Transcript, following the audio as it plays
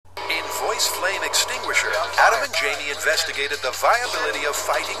space flame extinguisher, Adam and Jamie investigated the viability of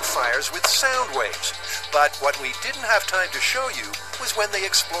fighting fires with sound waves. But what we didn't have time to show you was when they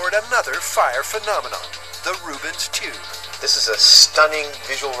explored another fire phenomenon, the Rubens tube. This is a stunning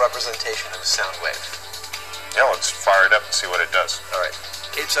visual representation of a sound wave. Yeah, let's fire it up and see what it does. All right.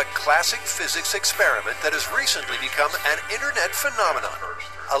 It's a classic physics experiment that has recently become an internet phenomenon.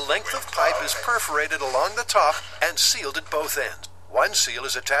 A length of pipe is perforated along the top and sealed at both ends. One seal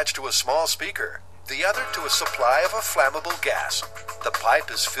is attached to a small speaker, the other to a supply of a flammable gas. The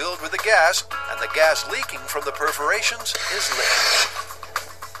pipe is filled with the gas, and the gas leaking from the perforations is lit.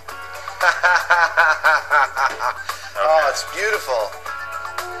 Oh, it's beautiful.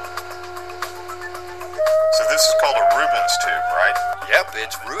 So this is called a Rubens tube, right? Yep,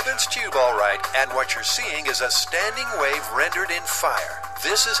 it's Rubens tube all right, and what you're seeing is a standing wave rendered in fire.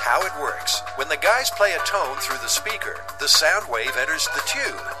 This is how it works. When the guys play a tone through the speaker, the sound wave enters the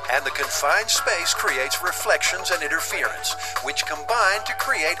tube, and the confined space creates reflections and interference, which combine to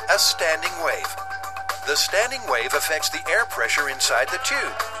create a standing wave. The standing wave affects the air pressure inside the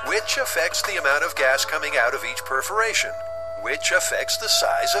tube, which affects the amount of gas coming out of each perforation, which affects the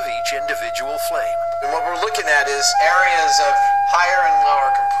size of each individual flame. And what we're looking at is areas of higher and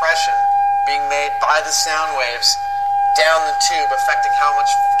lower compression being made by the sound waves down the tube, affecting how much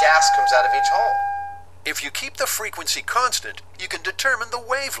gas comes out of each hole. If you keep the frequency constant, you can determine the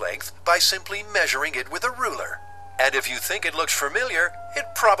wavelength by simply measuring it with a ruler. And if you think it looks familiar, it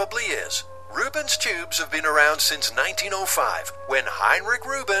probably is. Rubens tubes have been around since 1905, when Heinrich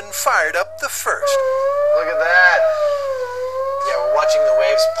Ruben fired up the first. Look at that. Yeah, we're watching the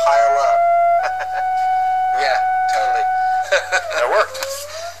waves pile up. Yeah, totally. That worked.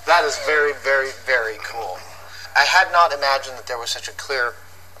 That is very, very, very cool. I had not imagined that there was such a clear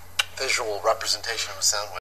visual representation of a sound wave.